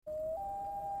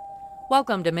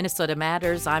Welcome to Minnesota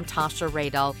Matters. I'm Tasha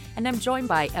Radel, and I'm joined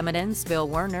by eminence Bill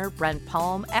Werner, Brent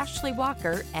Palm, Ashley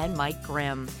Walker, and Mike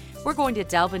Grimm. We're going to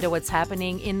delve into what's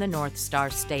happening in the North Star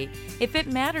State. If it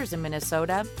matters in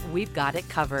Minnesota, we've got it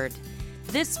covered.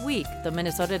 This week, the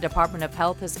Minnesota Department of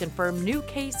Health has confirmed new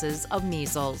cases of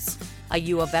measles. A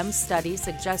U of M study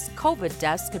suggests COVID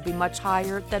deaths could be much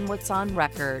higher than what's on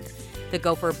record. The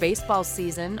Gopher baseball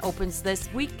season opens this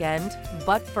weekend,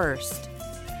 but first,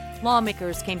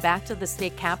 lawmakers came back to the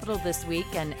state capitol this week,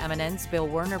 and eminence Bill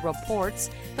Werner reports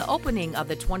the opening of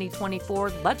the 2024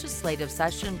 legislative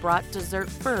session brought dessert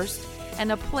first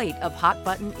and a plate of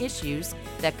hot-button issues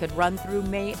that could run through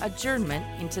May adjournment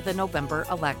into the November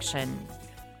election.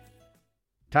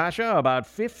 Tasha, about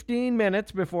 15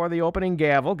 minutes before the opening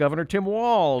gavel, Governor Tim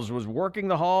Walz was working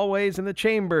the hallways and the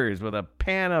chambers with a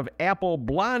pan of apple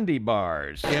blondie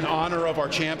bars. In honor of our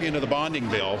champion of the bonding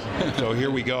bill. So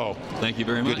here we go. Thank you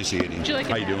very much. Good to see you, Dean.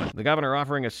 How you doing? The governor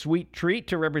offering a sweet treat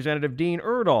to Representative Dean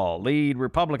Erdahl, lead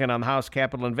Republican on the House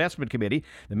Capital Investment Committee.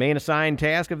 The main assigned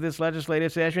task of this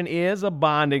legislative session is a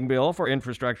bonding bill for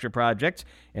infrastructure projects,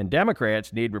 and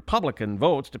Democrats need Republican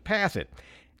votes to pass it.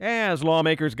 As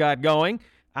lawmakers got going,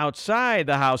 outside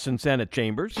the House and Senate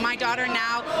chambers, my daughter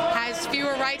now has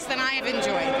fewer rights than I have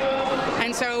enjoyed.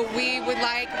 And so we would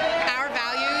like our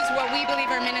values, what we believe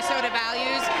are Minnesota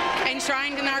values,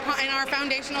 enshrined in our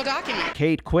foundational document.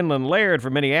 Kate Quinlan Laird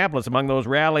from Minneapolis among those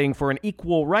rallying for an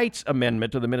equal rights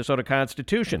amendment to the Minnesota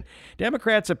Constitution.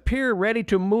 Democrats appear ready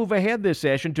to move ahead this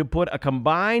session to put a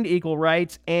combined equal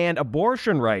rights and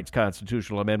abortion rights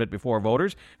constitutional amendment before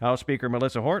voters. House Speaker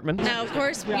Melissa Hortman. Now, of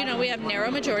course, we have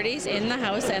narrow majorities in the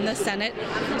House and the Senate,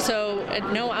 so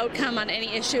no outcome on any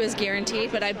issue is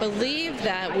guaranteed, but I believe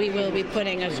that we will be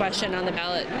putting a question on the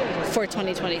ballot for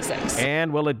 2026.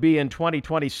 And will it be in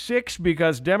 2026?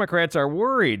 Because Democrats are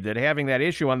worried that having that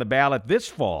issue on the ballot this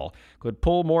fall could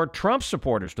pull more Trump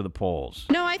supporters to the polls.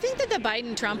 No, I think that the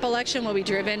Biden-Trump election will be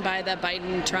driven by the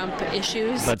Biden-Trump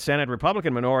issues. But Senate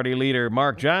Republican Minority Leader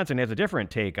Mark Johnson has a different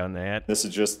take on that. This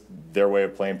is just their way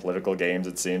of playing political games,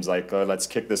 it seems like. Let's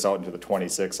kick this out into the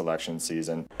 26 election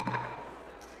season.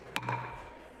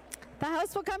 The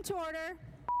House will come to order.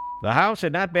 The House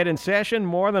had not been in session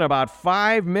more than about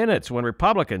 5 minutes when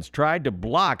Republicans tried to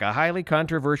block a highly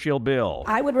controversial bill.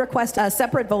 I would request a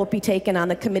separate vote be taken on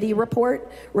the committee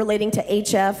report relating to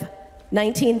HF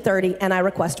 1930, and I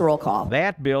request a roll call.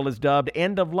 That bill is dubbed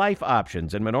End-of-Life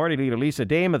Options, and Minority Leader Lisa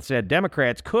Damuth said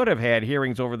Democrats could have had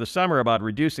hearings over the summer about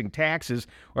reducing taxes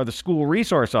or the school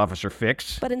resource officer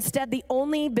fix. But instead, the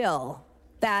only bill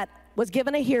that was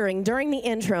given a hearing during the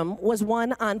interim was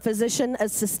one on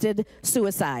physician-assisted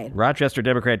suicide. Rochester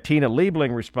Democrat Tina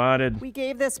Liebling responded, "We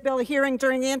gave this bill a hearing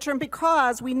during the interim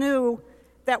because we knew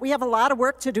that we have a lot of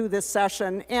work to do this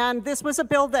session, and this was a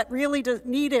bill that really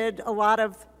needed a lot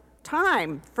of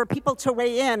time for people to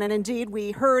weigh in, and indeed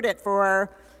we heard it for,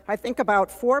 I think,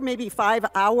 about 4, maybe 5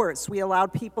 hours. We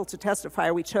allowed people to testify.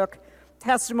 We took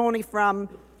testimony from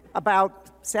about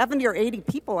 70 or 80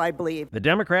 people, I believe." The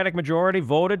Democratic majority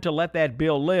voted to let that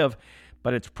bill live,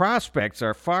 but its prospects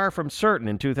are far from certain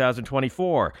in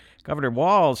 2024. Governor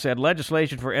Walz said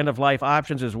legislation for end-of-life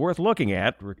options is worth looking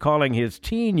at, recalling his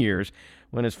teen years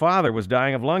when his father was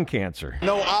dying of lung cancer.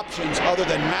 No options other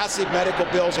than massive medical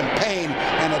bills and pain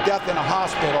and a death in a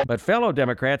hospital. But fellow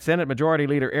Democrat Senate Majority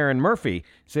Leader Erin Murphy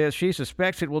says she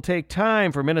suspects it will take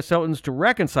time for Minnesotans to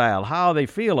reconcile how they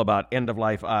feel about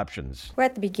end-of-life options. We're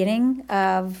at the beginning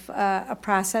of a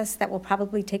process that will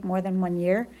probably take more than 1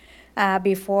 year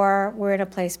before we're in a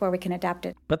place where we can adopt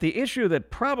it. But the issue that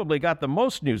probably got the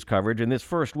most news coverage in this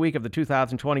first week of the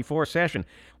 2024 session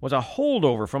was a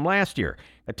holdover from last year.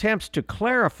 Attempts to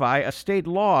clarify a state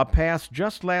law passed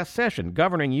just last session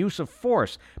governing use of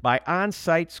force by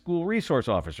on-site school resource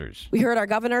officers. We heard our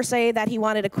governor say that he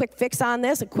wanted a quick fix on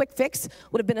this. A quick fix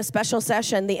would have been a special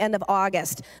session the end of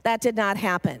August. That did not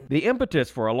happen. The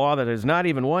impetus for a law that is not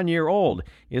even 1 year old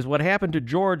is what happened to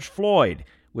George Floyd,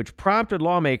 which prompted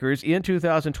lawmakers in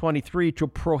 2023 to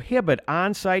prohibit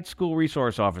on-site school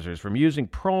resource officers from using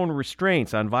prone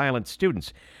restraints on violent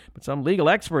students. But some legal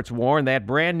experts warn that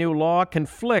brand new law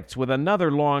conflicts with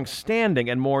another long-standing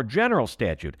and more general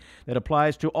statute that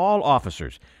applies to all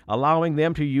officers, allowing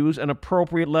them to use an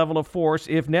appropriate level of force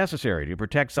if necessary to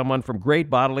protect someone from great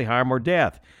bodily harm or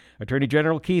death. Attorney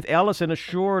General Keith Ellison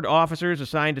assured officers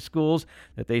assigned to schools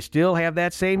that they still have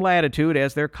that same latitude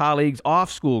as their colleagues off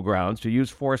school grounds to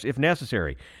use force if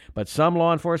necessary. But some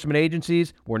law enforcement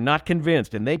agencies were not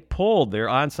convinced, and they pulled their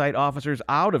on-site officers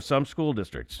out of some school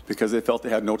districts. Because they felt they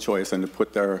had no choice and to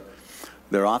put their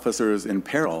officers in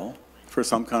peril for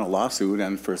some kind of lawsuit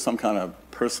and for some kind of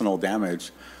personal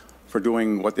damage for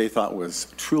doing what they thought was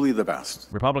truly the best.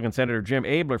 Republican Senator Jim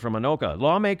Abler from Anoka.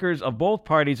 Lawmakers of both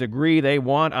parties agree they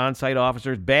want on-site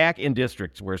officers back in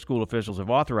districts where school officials have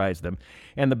authorized them.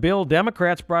 And the bill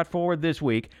Democrats brought forward this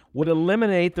week would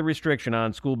eliminate the restriction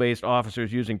on school-based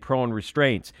officers using prone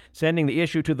restraints, sending the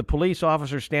issue to the Police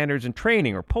Officer Standards and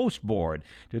Training, or POST Board,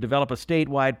 to develop a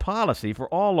statewide policy for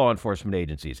all law enforcement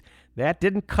agencies. That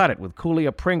didn't cut it with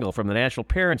Kulia Pringle from the National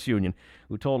Parents Union,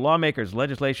 who told lawmakers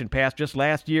legislation passed just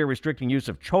last year restricting use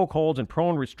of chokeholds and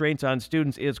prone restraints on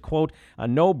students is, quote, a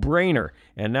no-brainer.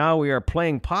 And now we are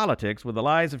playing politics with the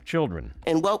lives of children.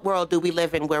 In what world do we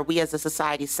live in where we as a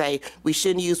society say we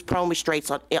shouldn't use prone restraints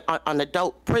on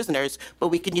adult prisoners, but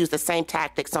we can use the same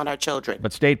tactics on our children?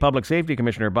 But State Public Safety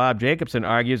Commissioner Bob Jacobson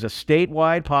argues a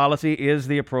statewide policy is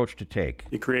the approach to take.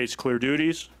 It creates clear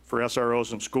duties for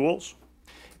SROs in schools.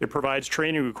 It provides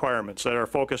training requirements that are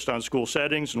focused on school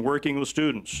settings and working with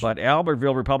students. But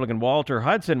Albertville Republican Walter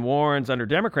Hudson warns under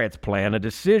Democrats' plan, a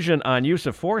decision on use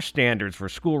of force standards for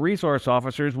school resource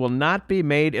officers will not be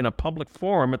made in a public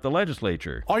forum at the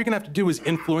legislature. All you're going to have to do is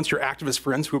influence your activist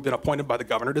friends who have been appointed by the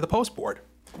governor to the Post Board,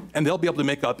 and they'll be able to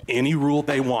make up any rule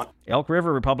they want. Elk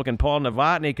River Republican Paul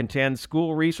Novotny contends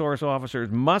school resource officers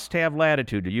must have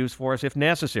latitude to use force if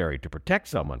necessary to protect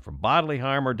someone from bodily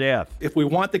harm or death. If we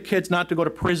want the kids not to go to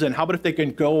prison, how about if they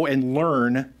can go and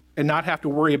learn and not have to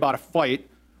worry about a fight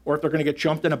or if they're going to get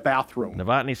jumped in a bathroom?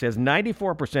 Novotny says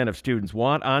 94% of students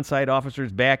want on-site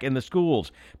officers back in the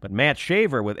schools. But Matt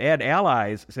Shaver with Ed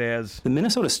Allies says, the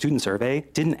Minnesota Student Survey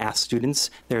didn't ask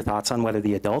students their thoughts on whether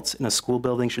the adults in a school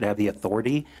building should have the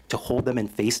authority to hold them in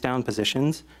face-down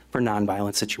positions for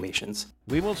nonviolent situations.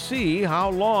 We will see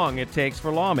how long it takes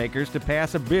for lawmakers to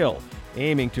pass a bill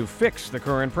aiming to fix the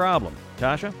current problem.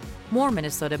 Tasha? More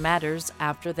Minnesota Matters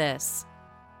after this.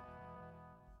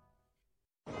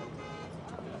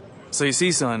 So you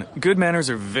see, son, good manners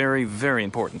are very, very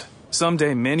important.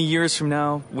 Someday, many years from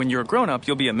now, when you're a grown-up,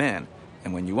 you'll be a man.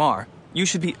 And when you are, you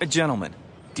should be a gentleman.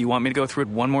 Do you want me to go through it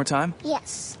one more time?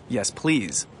 Yes. Yes,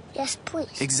 please. Yes,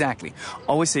 please. Exactly.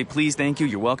 Always say please, thank you,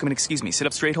 you're welcome, and excuse me. Sit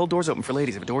up straight, hold doors open for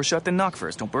ladies. If a door's shut, then knock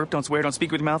first. Don't burp, don't swear, don't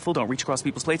speak with your mouth full, don't reach across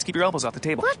people's plates, keep your elbows off the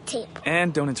table. What table?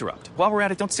 And don't interrupt. While we're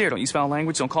at it, don't stare, don't use foul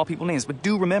language, don't call people names, but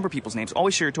do remember people's names.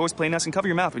 Always share your toys, play nice, and cover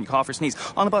your mouth when you cough or sneeze.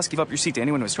 On the bus, give up your seat to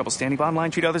anyone who has trouble standing bottom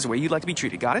line. Treat others the way you'd like to be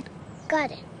treated. Got it?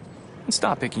 Got it. And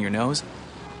stop picking your nose.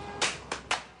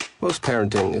 Most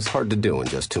parenting is hard to do in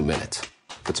just 2 minutes.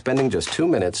 But spending just 2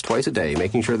 minutes twice a day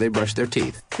making sure they brush their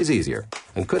teeth is easier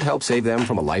and could help save them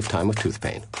from a lifetime of tooth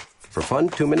pain. For fun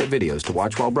 2-minute videos to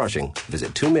watch while brushing,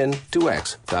 visit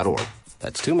 2min2x.org.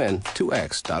 That's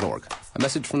 2min2x.org. A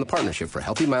message from the Partnership for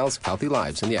Healthy Mouths, Healthy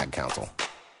Lives, and the Ad Council.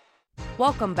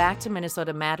 Welcome back to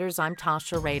Minnesota Matters. I'm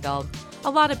Tasha Radel.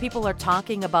 A lot of people are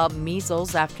talking about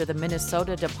measles after the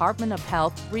Minnesota Department of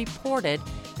Health reported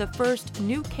the first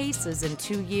new cases in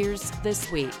 2 years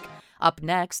this week. Up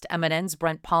next, MNN's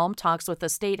Brent Palm talks with a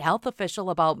state health official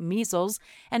about measles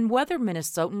and whether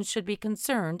Minnesotans should be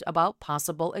concerned about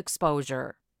possible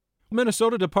exposure.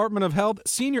 Minnesota Department of Health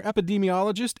Senior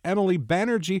Epidemiologist Emily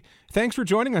Banerjee, thanks for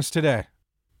joining us today.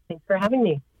 Thanks for having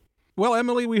me. Well,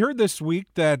 Emily, we heard this week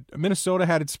that Minnesota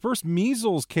had its first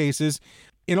measles cases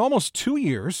in almost 2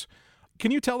 years.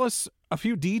 Can you tell us a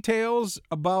few details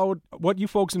about what you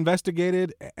folks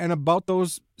investigated and about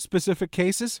those specific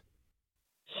cases?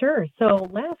 Sure. So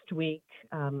last week,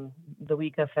 the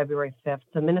week of February 5th,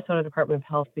 the Minnesota Department of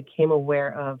Health became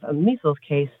aware of a measles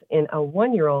case in a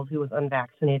 1-year-old who was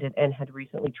unvaccinated and had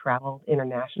recently traveled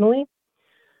internationally.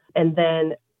 And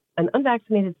then an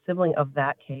unvaccinated sibling of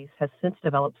that case has since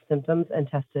developed symptoms and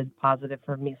tested positive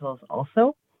for measles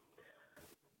also.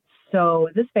 So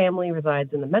this family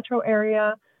resides in the metro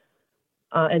area,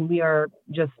 and we are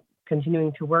just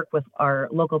continuing to work with our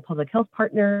local public health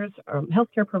partners,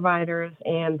 healthcare providers,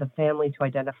 and the family to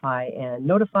identify and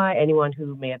notify anyone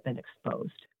who may have been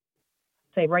exposed.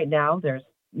 Say right now, there's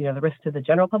the risk to the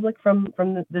general public from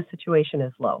this situation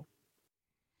is low.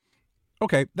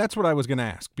 Okay, that's what I was going to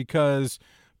ask, because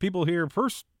people hear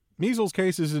first measles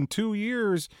cases in 2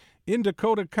 years in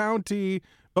Dakota County,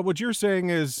 but what you're saying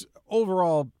is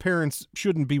overall parents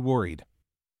shouldn't be worried.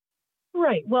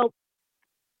 Right. Well,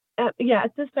 at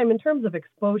this time, in terms of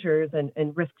exposures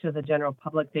and risk to the general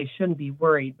public, they shouldn't be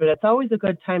worried, but it's always a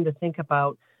good time to think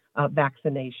about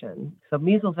vaccination. So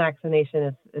measles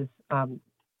vaccination is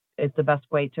the best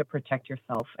way to protect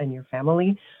yourself and your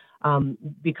family,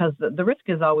 because the risk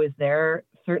is always there.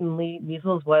 Certainly,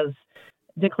 measles was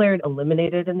declared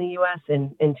eliminated in the U.S.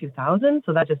 in 2000,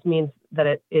 so that just means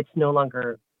that it's no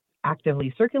longer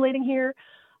actively circulating here,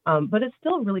 but it's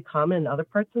still really common in other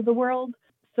parts of the world.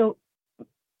 So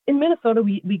In Minnesota,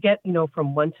 we get,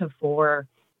 from 1 to 4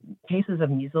 cases of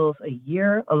measles a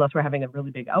year, unless we're having a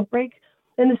really big outbreak.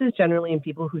 And this is generally in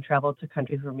people who travel to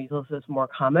countries where measles is more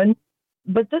common.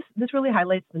 But this really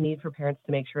highlights the need for parents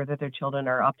to make sure that their children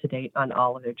are up to date on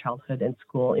all of their childhood and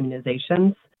school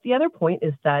immunizations. The other point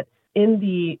is that in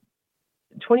the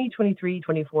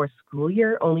 2023-24 school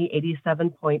year, only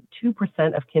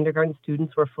 87.2% of kindergarten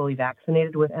students were fully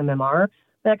vaccinated with MMR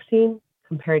vaccine,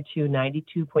 compared to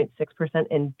 92.6%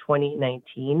 in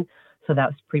 2019. So that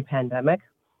was pre-pandemic.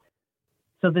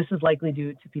 So this is likely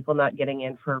due to people not getting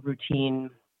in for routine,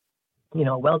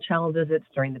 well child visits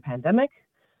during the pandemic.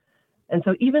 And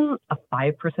so even a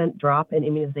 5% drop in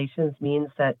immunizations means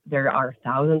that there are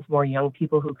thousands more young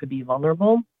people who could be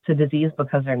vulnerable to disease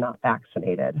because they're not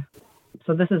vaccinated.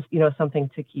 So this is, something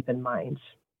to keep in mind.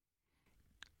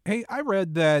 Hey, I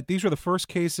read that these were the first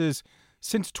cases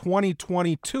since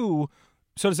 2022.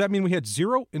 So does that mean we had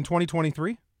 0 in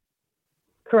 2023?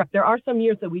 Correct. There are some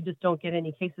years that we just don't get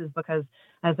any cases because,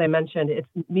 as I mentioned,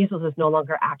 measles is no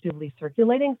longer actively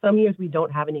circulating. Some years we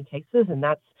don't have any cases, and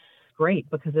that's great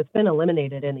because it's been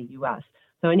eliminated in the U.S.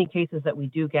 So any cases that we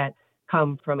do get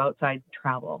come from outside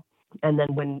travel. And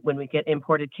then when we get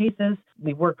imported cases,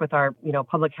 we work with our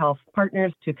public health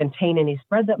partners to contain any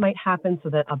spread that might happen so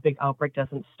that a big outbreak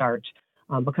doesn't start.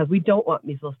 Because we don't want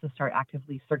measles to start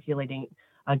actively circulating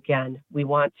again. We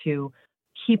want to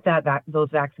keep those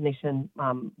vaccination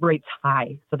rates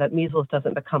high so that measles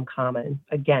doesn't become common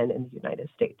again in the United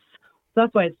States. So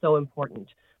that's why it's so important,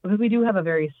 because we do have a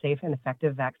very safe and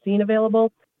effective vaccine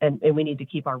available, and we need to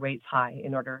keep our rates high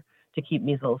in order to keep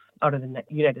measles out of the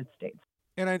United States.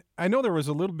 And I know there was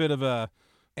a little been a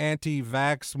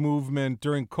anti-vax movement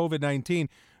during COVID-19,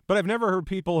 but I've never heard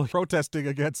people protesting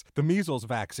against the measles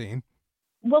vaccine.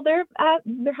 Well, there has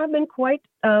been quite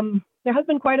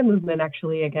a movement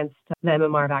actually against the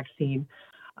MMR vaccine,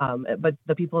 but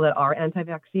the people that are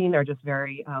anti-vaccine are just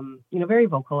very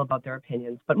vocal about their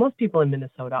opinions. But most people in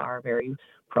Minnesota are very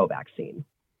pro-vaccine.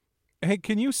 Hey,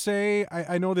 can you say,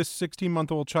 I know this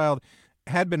 16-month-old child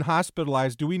had been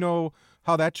hospitalized. Do we know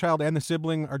how that child and the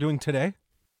sibling are doing today?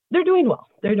 They're doing well.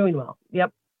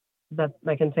 Yep.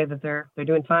 I can say that they're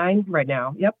doing fine right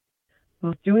now. Yep.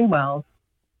 Both doing well.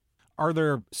 Are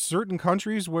there certain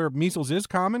countries where measles is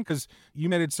common? Because you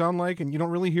made it sound like, and you don't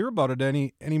really hear about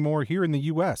it anymore here in the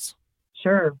U.S.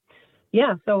 Sure.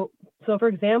 Yeah. So for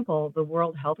example, the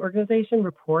World Health Organization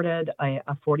reported a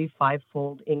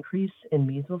 45-fold increase in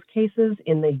measles cases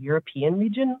in the European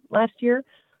region last year.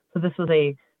 So this was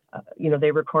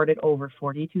they recorded over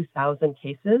 42,000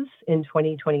 cases in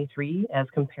 2023 as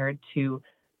compared to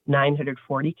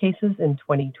 940 cases in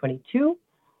 2022.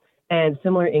 And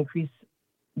similar increase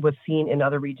was seen in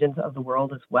other regions of the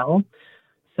world as well.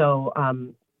 So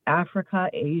Africa,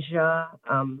 Asia,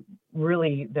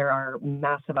 really there are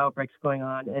massive outbreaks going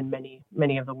on in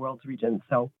many of the world's regions.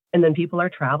 So, and then people are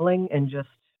traveling, and just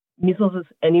measles is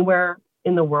anywhere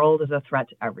in the world is a threat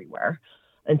everywhere.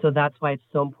 And so that's why it's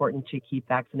so important to keep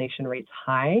vaccination rates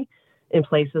high in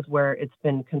places where it's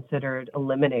been considered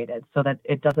eliminated so that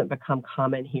it doesn't become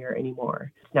common here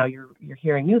anymore. Now you're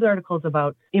hearing news articles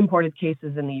about imported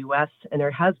cases in the U.S., and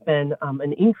there has been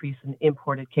an increase in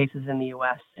imported cases in the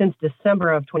U.S. Since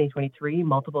December of 2023,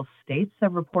 multiple states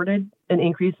have reported an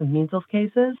increase in measles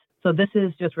cases. So this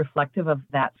is just reflective of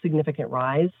that significant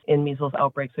rise in measles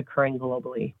outbreaks occurring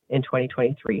globally in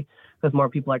 2023. Because more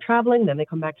people are traveling, then they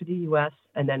come back to the U.S.,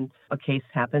 and then a case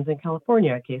happens in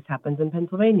California, a case happens in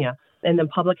Pennsylvania. And then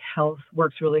public health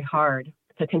works really hard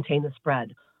to contain the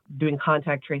spread, doing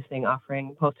contact tracing,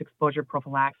 offering post-exposure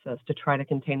prophylaxis to try to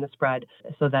contain the spread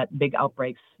so that big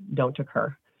outbreaks don't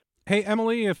occur. Hey,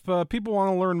 Emily, if people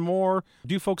want to learn more,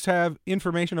 do folks have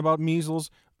information about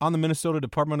measles on the Minnesota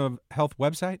Department of Health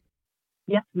website?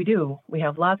 Yes, we do. We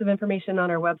have lots of information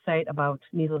on our website about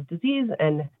measles disease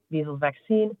and measles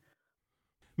vaccine.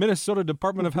 Minnesota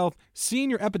Department of Health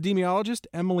Senior Epidemiologist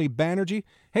Emily Banerjee.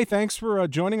 Hey, thanks for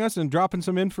joining us and dropping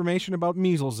some information about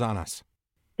measles on us.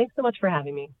 Thanks so much for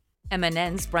having me.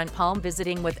 MNN's Brent Palm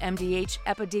visiting with MDH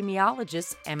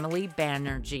epidemiologist Emily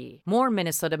Banerjee. More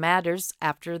Minnesota Matters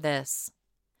after this.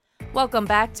 Welcome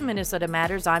back to Minnesota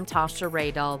Matters. I'm Tasha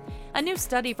Radel. A new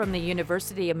study from the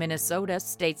University of Minnesota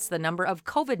states the number of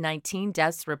COVID-19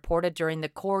 deaths reported during the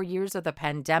core years of the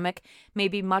pandemic may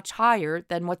be much higher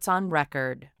than what's on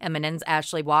record. MNN's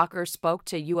Ashley Walker spoke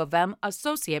to U of M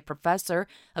Associate Professor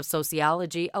of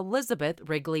Sociology Elizabeth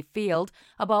Wrigley Field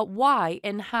about why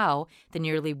and how the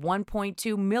nearly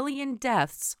 1.2 million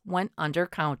deaths went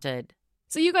undercounted.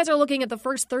 So you guys are looking at the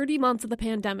first 30 months of the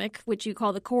pandemic, which you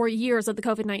call the core years of the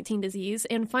COVID-19 disease,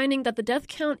 and finding that the death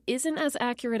count isn't as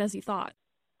accurate as you thought.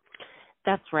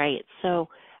 That's right. So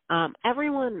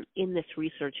everyone in this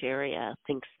research area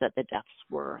thinks that the deaths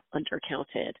were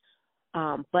undercounted.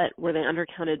 But were they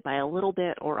undercounted by a little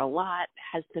bit or a lot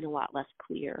has been a lot less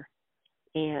clear.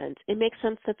 And it makes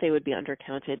sense that they would be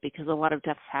undercounted because a lot of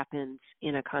deaths happened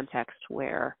in a context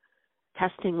where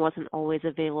testing wasn't always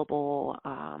available,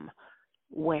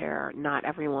 where not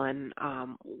everyone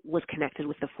was connected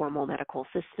with the formal medical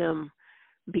system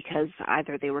because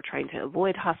either they were trying to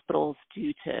avoid hospitals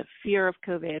due to fear of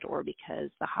COVID or because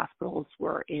the hospitals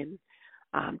were in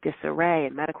disarray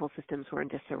and medical systems were in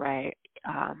disarray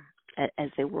as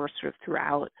they were sort of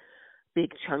throughout big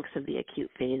chunks of the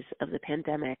acute phase of the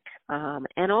pandemic,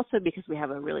 and also because we have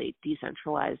a really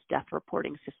decentralized death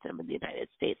reporting system in the United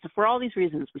States. So for all these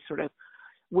reasons, we sort of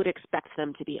would expect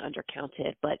them to be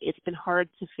undercounted, but it's been hard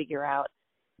to figure out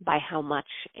by how much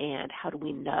and how do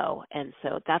we know. And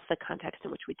so that's the context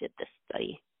in which we did this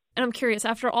study. And I'm curious,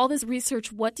 after all this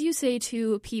research, what do you say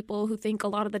to people who think a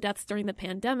lot of the deaths during the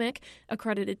pandemic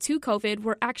accredited to COVID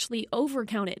were actually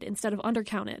overcounted instead of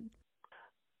undercounted?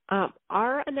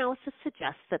 Our analysis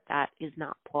suggests that that is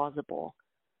not plausible.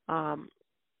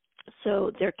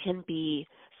 So there can be,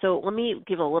 so let me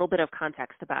give a little bit of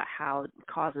context about how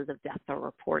causes of death are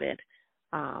reported.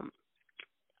 On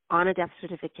a death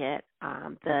certificate,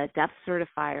 the death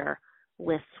certifier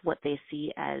lists what they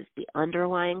see as the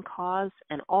underlying cause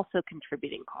and also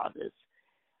contributing causes.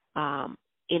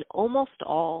 In almost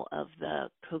all of the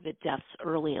COVID deaths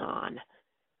early on,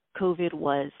 COVID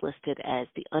was listed as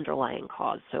the underlying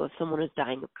cause. So if someone was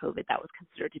dying of COVID, that was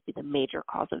considered to be the major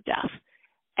cause of death.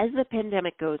 As the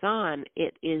pandemic goes on,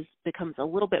 it becomes a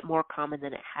little bit more common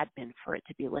than it had been for it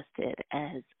to be listed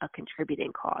as a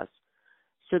contributing cause.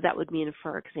 So that would mean,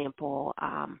 for example,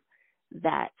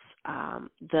 that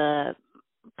the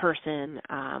person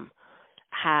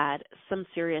had some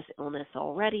serious illness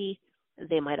already.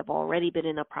 They might have already been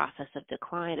in a process of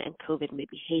decline, and COVID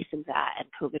maybe hastened that, and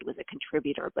COVID was a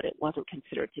contributor, but it wasn't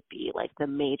considered to be like the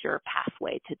major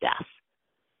pathway to death.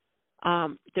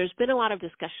 There's been a lot of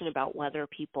discussion about whether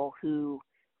people who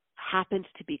happened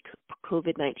to be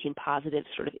COVID-19 positive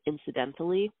sort of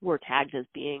incidentally were tagged as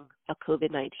being a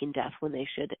COVID-19 death when they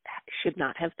should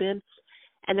not have been.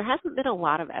 And there hasn't been a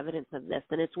lot of evidence of this,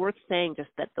 and it's worth saying just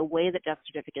that the way that death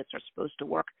certificates are supposed to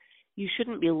work, you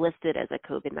shouldn't be listed as a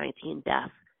COVID-19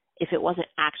 death if it wasn't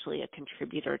actually a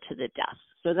contributor to the death.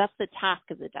 So that's the task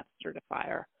of the death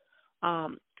certifier.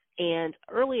 And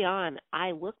early on,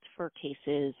 I looked for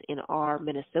cases in our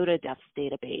Minnesota deaths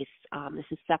database. This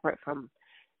is separate from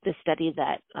the study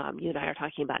that you and I are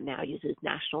talking about now uses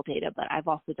national data, but I've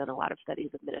also done a lot of studies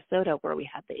of Minnesota where we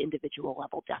had the individual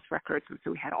level death records, and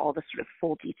so we had all the sort of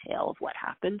full detail of what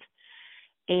happened.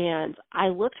 And I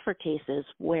looked for cases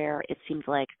where it seemed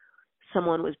like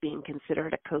someone was being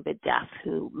considered a COVID death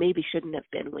who maybe shouldn't have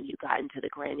been when you got into the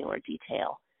granular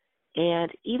detail.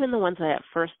 And even the ones that at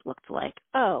first looked like,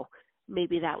 oh,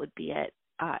 maybe that would be it,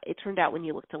 it turned out when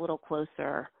you looked a little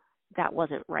closer, that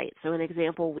wasn't right. So an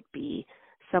example would be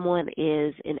someone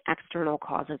is an external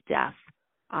cause of death,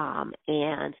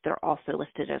 and they're also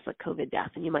listed as a COVID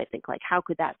death. And you might think, like, how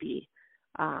could that be?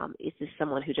 Is this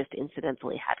someone who just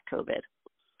incidentally had COVID?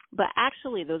 But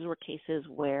actually, those were cases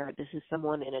where this is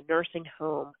someone in a nursing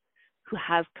home who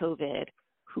has COVID,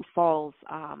 who falls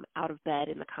out of bed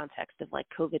in the context of like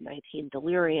COVID-19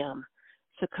 delirium.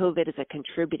 So COVID is a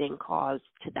contributing cause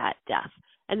to that death.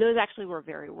 And those actually were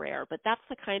very rare. But that's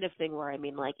the kind of thing where, I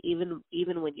mean, like, even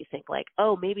when you think like,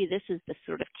 oh, maybe this is the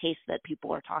sort of case that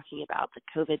people are talking about, the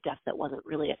COVID death that wasn't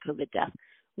really a COVID death,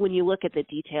 when you look at the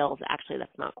details, actually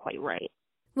that's not quite right.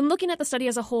 When looking at the study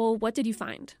as a whole, what did you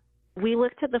find? We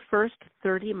looked at the first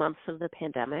 30 months of the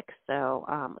pandemic, so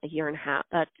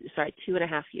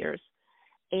 2.5 years.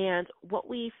 And what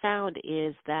we found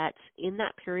is that in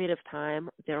that period of time,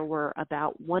 there were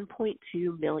about 1.2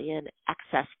 million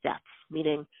excess deaths,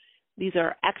 meaning these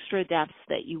are extra deaths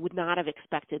that you would not have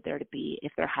expected there to be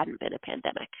if there hadn't been a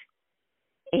pandemic.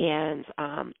 And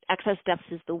excess deaths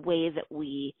is the way that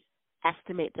we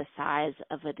estimate the size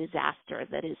of a disaster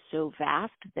that is so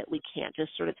vast that we can't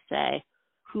just sort of say,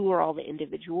 who are all the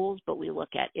individuals, but we look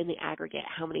at, in the aggregate,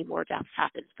 how many more deaths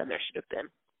happened than there should have been.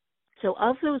 So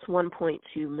of those 1.2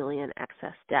 million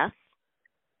excess deaths,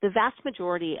 the vast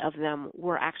majority of them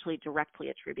were actually directly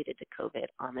attributed to COVID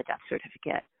on the death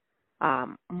certificate.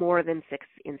 More than 6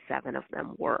 in 7 of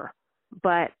them were.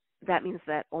 But that means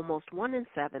that almost 1 in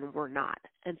 7 were not.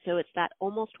 And so it's that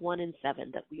almost 1 in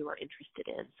 7 that we were interested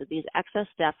in. So these excess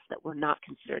deaths that were not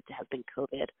considered to have been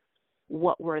COVID,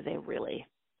 what were they really?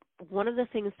 One of the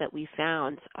things that we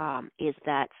found is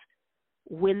that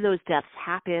when those deaths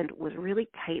happened was really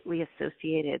tightly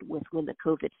associated with when the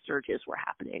COVID surges were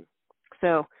happening.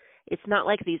 So it's not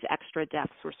like these extra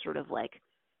deaths were sort of like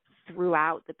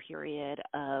throughout the period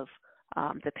of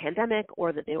the pandemic,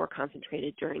 or that they were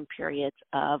concentrated during periods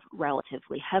of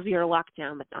relatively heavier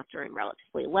lockdown, but not during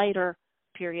relatively lighter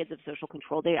periods of social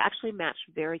control. They actually matched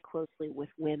very closely with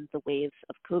when the waves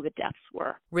of COVID deaths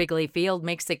were. Wrigley Field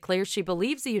makes it clear she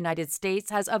believes the United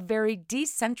States has a very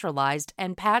decentralized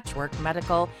and patchwork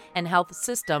medical and health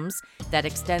systems that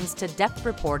extends to death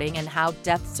reporting and how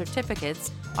death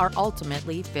certificates are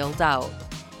ultimately filled out.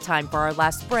 Time for our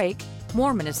last break.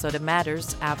 More Minnesota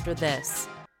Matters after this.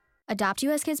 Adopt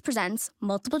US Kids presents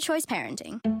Multiple Choice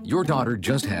Parenting. Your daughter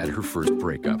just had her first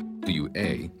breakup. Do you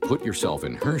A, put yourself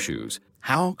in her shoes?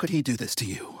 How could he do this to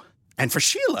you? And for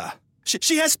Sheila,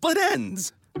 she has split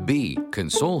ends. B,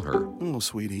 console her. Oh,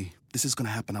 sweetie, this is going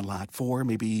to happen a lot. 4,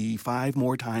 maybe 5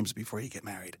 more times before you get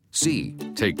married. C,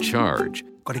 take charge.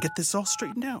 Got to get this all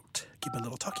straightened out. Keep a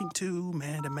little talking to,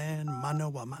 man to man, mano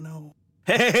a mano.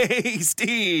 Hey,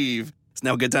 Steve! Is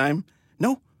now a good time?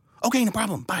 No? Okay, no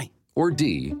problem. Bye. Or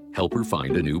D, help her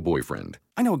find a new boyfriend.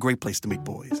 I know a great place to meet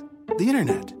boys. The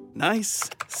internet. Nice,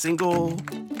 single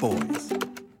boys.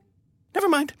 Never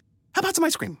mind. How about some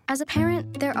ice cream? As a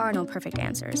parent, there are no perfect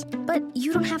answers. But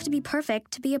you don't have to be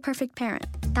perfect to be a perfect parent.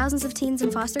 Thousands of teens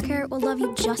in foster care will love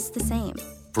you just the same.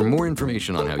 For more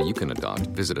information on how you can adopt,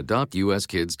 visit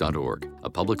adoptuskids.org. A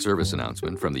public service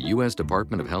announcement from the U.S.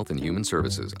 Department of Health and Human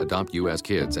Services, Adopt U.S.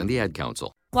 Kids, and the Ad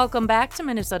Council. Welcome back to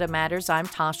Minnesota Matters. I'm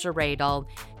Tasha Radel.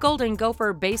 Golden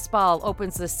Gopher Baseball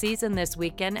opens the season this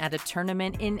weekend at a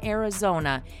tournament in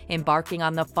Arizona, embarking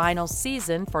on the final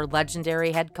season for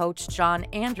legendary head coach John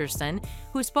Anderson,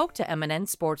 who spoke to MNN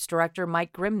Sports Director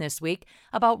Mike Grimm this week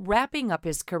about wrapping up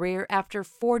his career after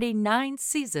 49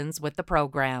 seasons with the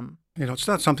program. You know, it's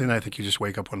not something I think you just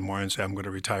wake up one morning and say, I'm going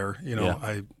to retire. You know,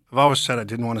 I've always said I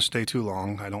didn't want to stay too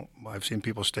long. I've seen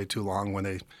people stay too long when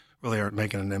they really aren't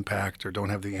making an impact or don't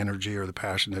have the energy or the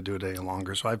passion to do it any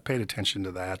longer. So I've paid attention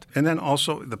to that. And then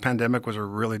also the pandemic was a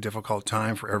really difficult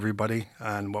time for everybody,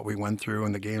 and what we went through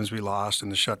and the games we lost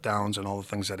and the shutdowns and all the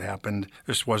things that happened.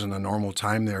 This wasn't a normal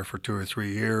time there for 2 or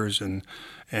 3 years. And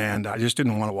I just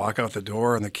didn't want to walk out the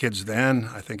door. And the kids then,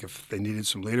 I think if they needed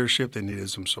some leadership, they needed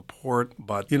some support.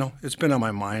 But, you know, it's been on my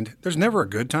mind. There's never a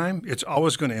good time. It's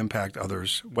always going to impact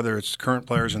others, whether it's current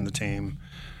players in the team,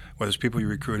 whether it's people you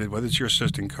recruited, whether it's your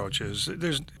assistant coaches.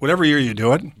 There's whatever year you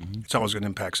do it, it's always going to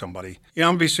impact somebody. You know,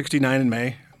 I'm going to be 69 in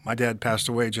May. My dad passed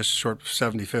away just short of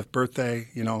 75th birthday.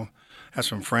 You know, have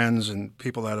some friends and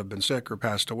people that have been sick or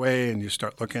passed away, and you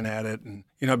start looking at it. And,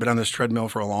 you know, I've been on this treadmill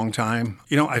for a long time.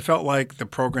 You know, I felt like the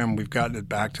program, we've gotten it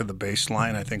back to the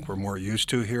baseline I think we're more used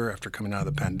to here after coming out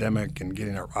of the pandemic and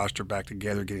getting our roster back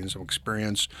together, getting some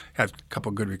experience, had a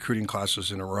couple good recruiting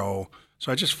classes in a row.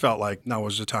 So I just felt like now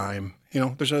was the time. You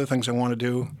know, there's other things I want to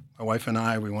do. My wife and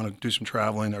I, we want to do some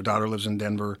traveling. Our daughter lives in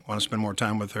Denver. I want to spend more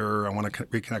time with her. I want to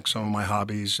reconnect some of my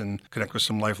hobbies and connect with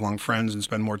some lifelong friends and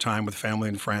spend more time with family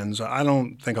and friends. I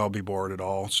don't think I'll be bored at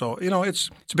all. So, you know,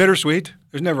 it's bittersweet.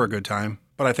 There's never a good time,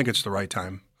 but I think it's the right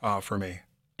time for me.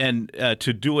 And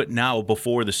to do it now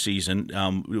before the season,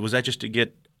 was that just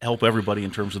to help everybody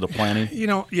in terms of the planning? You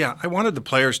know, yeah, I wanted the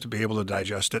players to be able to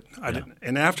digest it.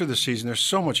 And after the season, there's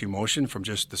so much emotion from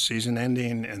just the season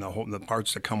ending and the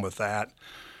parts that come with that.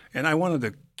 And I wanted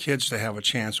the kids to have a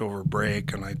chance over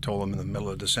break, and I told them in the middle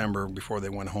of December before they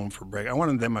went home for break, I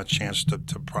wanted them a chance to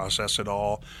process it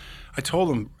all. I told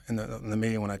them in the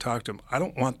meeting when I talked to them, I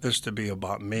don't want this to be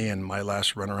about me and my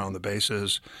last run around the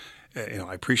bases. You know,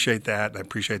 I appreciate that. I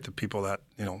appreciate the people that,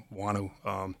 you know, want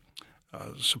to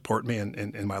support me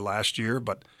in my last year.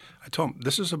 But I told them,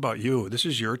 this is about you. This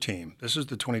is your team. This is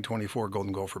the 2024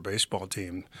 Golden Gopher baseball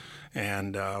team.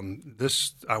 And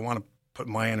I want to put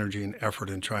my energy and effort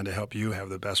in trying to help you have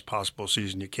the best possible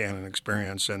season you can and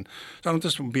experience. And so I don't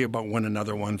just be about win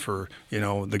another one for, you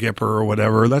know, the Gipper or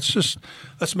whatever. Let's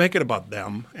make it about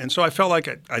them. And so I felt like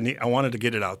I wanted to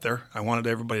get it out there. I wanted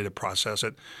everybody to process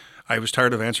it. I was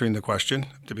tired of answering the question,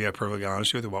 to be perfectly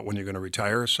honest with you, about when you're going to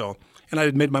retire. And I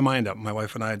had made my mind up. My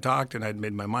wife and I had talked, and I had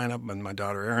made my mind up, and my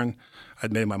daughter Erin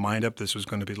had made my mind up. This was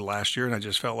going to be the last year, and I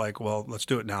just felt like, well, let's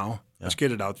do it now. Yeah. Let's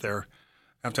get it out there.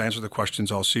 I have to answer the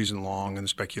questions all season long and the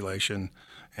speculation,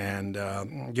 and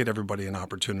get everybody an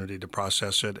opportunity to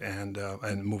process it and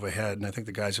move ahead. And I think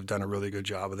the guys have done a really good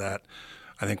job of that.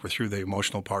 I think we're through the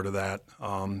emotional part of that,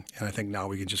 and I think now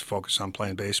we can just focus on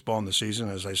playing baseball in the season.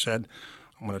 As I said,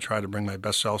 I'm going to try to bring my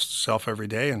best self every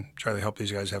day and try to help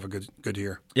these guys have a good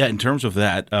year. Yeah, in terms of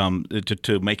that,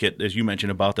 to make it, as you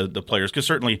mentioned about the players, because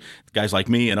certainly guys like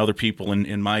me and other people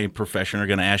in my profession are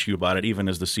going to ask you about it even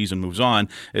as the season moves on.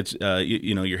 It's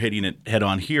you're hitting it head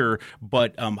on here,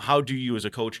 but how do you as a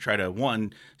coach try to,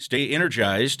 one, stay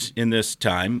energized in this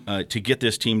time to get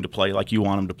this team to play like you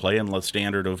want them to play and the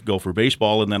standard of Gopher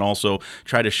baseball, and then also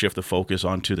try to shift the focus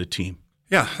onto the team?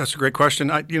 Yeah, that's a great question.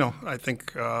 I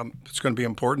think it's going to be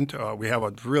important. We have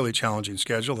a really challenging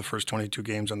schedule, the first 22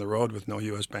 games on the road with no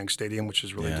U.S. Bank Stadium, which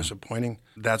is really disappointing.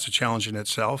 That's a challenge in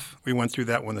itself. We went through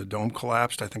that when the dome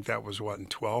collapsed. I think that was, in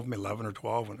 11 or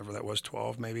 12, whenever that was,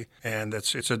 12 maybe. And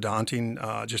it's a daunting,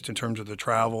 just in terms of the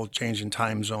travel, changing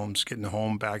time zones, getting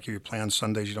home back. You plan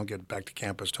Sundays, you don't get back to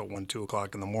campus till 1, 2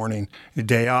 o'clock in the morning. Your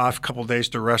day off, a couple of days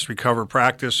to rest, recover,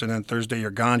 practice, and then Thursday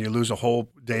you're gone. You lose a whole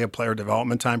day of player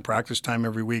development time, practice time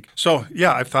every week. So,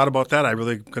 yeah, I've thought about that. I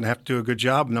really going to have to do a good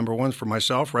job. Number one, for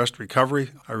myself, rest,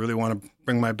 recovery. I really want to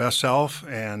bring my best self,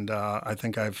 and I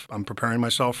think I'm preparing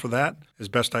myself for that as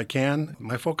best I can.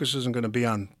 My focus isn't going to be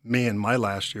on me and my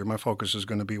last year. My focus is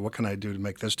going to be what can I do to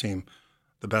make this team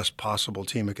the best possible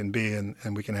team it can be, and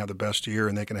we can have the best year,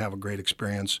 and they can have a great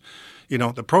experience.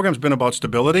 The program's been about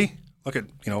stability. Look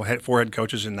at, 4 head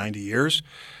coaches in 90 years.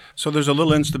 So there's a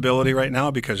little instability right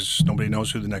now because nobody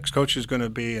knows who the next coach is going to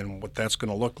be and what that's going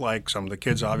to look like. Some of the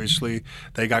kids, obviously,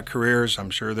 they got careers. I'm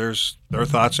sure there's their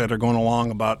thoughts that are going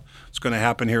along about what's going to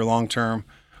happen here long term,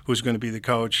 who's going to be the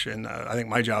coach. And I think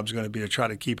my job is going to be to try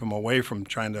to keep them away from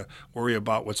trying to worry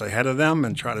about what's ahead of them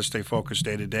and try to stay focused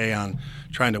day to day on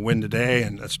trying to win today.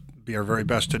 And let's be our very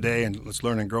best today, and let's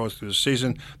learn and grow through the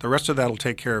season. The rest of that will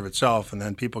take care of itself, and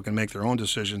then people can make their own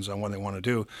decisions on what they want to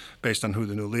do based on who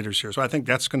the new leaders here. So I think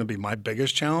that's going to be my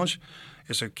biggest challenge,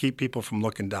 is to keep people from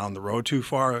looking down the road too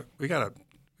far. We got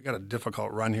a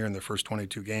difficult run here in the first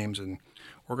 22 games, and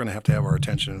we're going to have our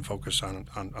attention and focus on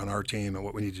our team and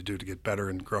what we need to do to get better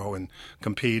and grow and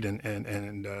compete and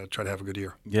try to have a good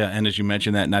year. Yeah, and as you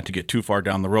mentioned that, not to get too far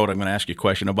down the road, I'm going to ask you a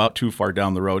question about too far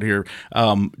down the road here.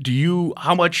 How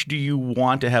much do you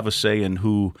want to have a say in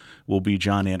who will be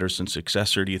John Anderson's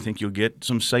successor? Do you think you'll get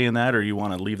some say in that, or you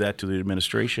want to leave that to the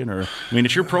administration? Or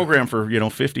it's your program for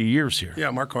 50 years here. Yeah,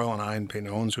 Mark Coyle and I and Peyton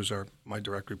Owens, who's my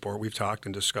direct report, we've talked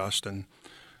and discussed, and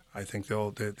I think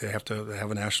they have to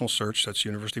have a national search. That's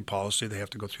university policy. They have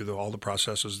to go through all the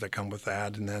processes that come with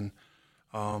that, and then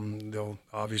they'll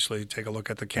obviously take a look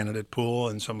at the candidate pool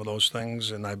and some of those things.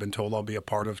 And I've been told I'll be a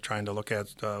part of trying to look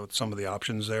at some of the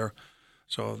options there.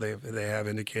 So they have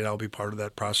indicated I'll be part of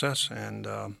that process and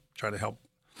try to help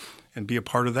and be a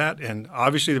part of that. And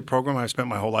obviously the program, I spent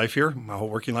my whole life here, my whole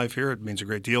working life here. It means a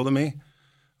great deal to me.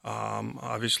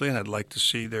 Obviously, and I'd like to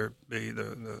see there be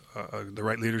the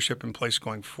right leadership in place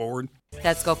going forward.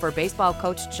 That's Gopher baseball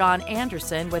coach John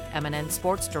Anderson with MNN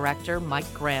Sports Director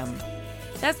Mike Grimm.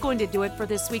 That's going to do it for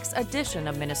this week's edition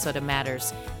of Minnesota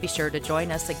Matters. Be sure to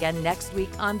join us again next week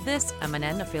on this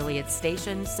MNN affiliate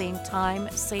station, same time,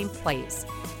 same place.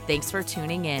 Thanks for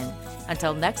tuning in.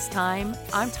 Until next time,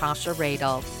 I'm Tasha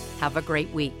Radel. Have a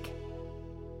great week.